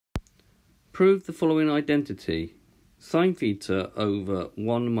Prove the following identity. Sine theta over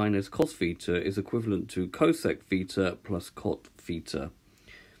 1 minus cos theta is equivalent to cosec theta plus cot theta.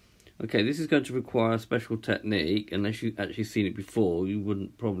 Okay, this is going to require a special technique. Unless you've actually seen it before, you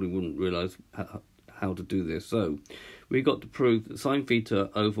probably wouldn't realise how to do this. So we've got to prove that sine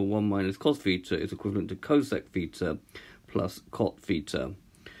theta over 1 minus cos theta is equivalent to cosec theta plus cot theta.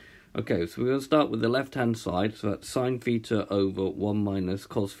 Okay, so we're going to start with the left-hand side. So that's sine theta over 1 minus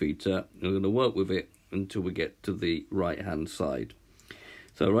cos theta. We're going to work with it until we get to the right-hand side.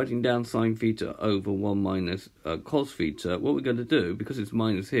 So writing down sine theta over 1 minus cos theta, what we're going to do, because it's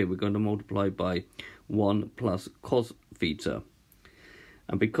minus here, we're going to multiply by 1 plus cos theta.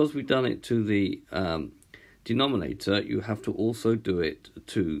 And because we've done it to the denominator, you have to also do it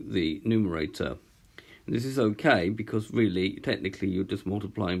to the numerator. And this is okay because really, technically, you're just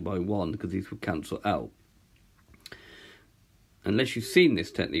multiplying by 1 because these will cancel out. Unless you've seen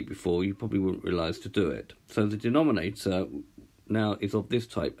this technique before, you probably wouldn't realise to do it. So the denominator now is of this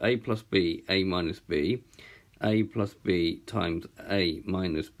type: a plus b, a minus b, a plus b times a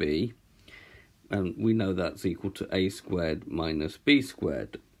minus b, and we know that's equal to a squared minus b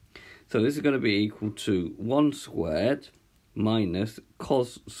squared. So this is going to be equal to 1 squared minus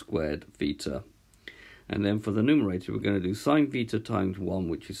cos squared theta. And then for the numerator, we're going to do sine theta times 1,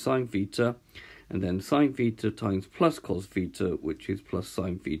 which is sine theta, and then sine theta times plus cos theta, which is plus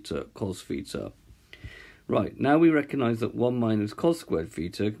sine theta cos theta. Right, now we recognise that 1 minus cos squared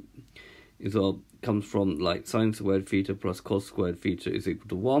theta comes from like sine squared theta plus cos squared theta is equal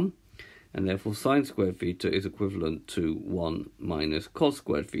to 1, and therefore sine squared theta is equivalent to 1 minus cos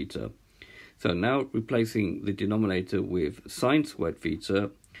squared theta. So now replacing the denominator with sine squared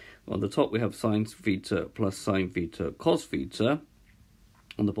theta, on the top we have sine theta plus sine theta cos theta.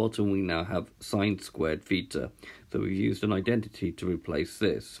 On the bottom we now have sine squared theta. So we've used an identity to replace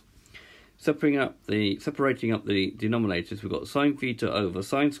this. Separating up the denominators, we've got sine theta over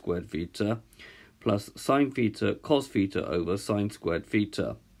sine squared theta plus sine theta cos theta over sine squared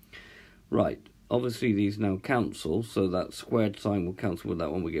theta. Right, obviously these now cancel, so that squared sign will cancel with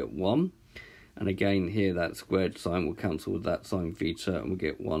that one, we get 1. And again here that squared sign will cancel with that sine theta, and we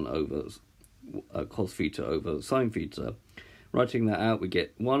get 1 over cos theta over sine theta. Writing that out, we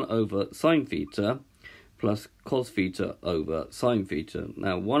get 1 over sine theta plus cos theta over sine theta.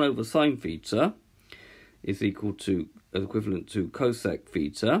 Now 1 over sine theta is equivalent to cosec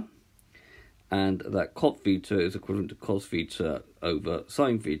theta, and that cot theta is equivalent to cos theta over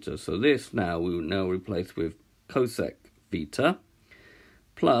sine theta. So this now we will now replace with cosec theta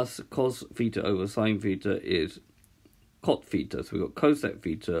plus cos theta over sine theta is cot theta. So we've got cosec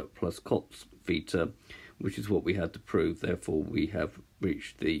theta plus cot theta, which is what we had to prove. Therefore, we have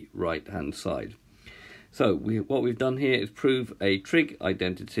reached the right-hand side. So what we've done here is prove a trig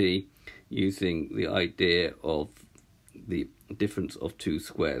identity using the idea of the difference of two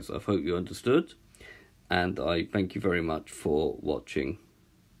squares. I hope you understood, and I thank you very much for watching.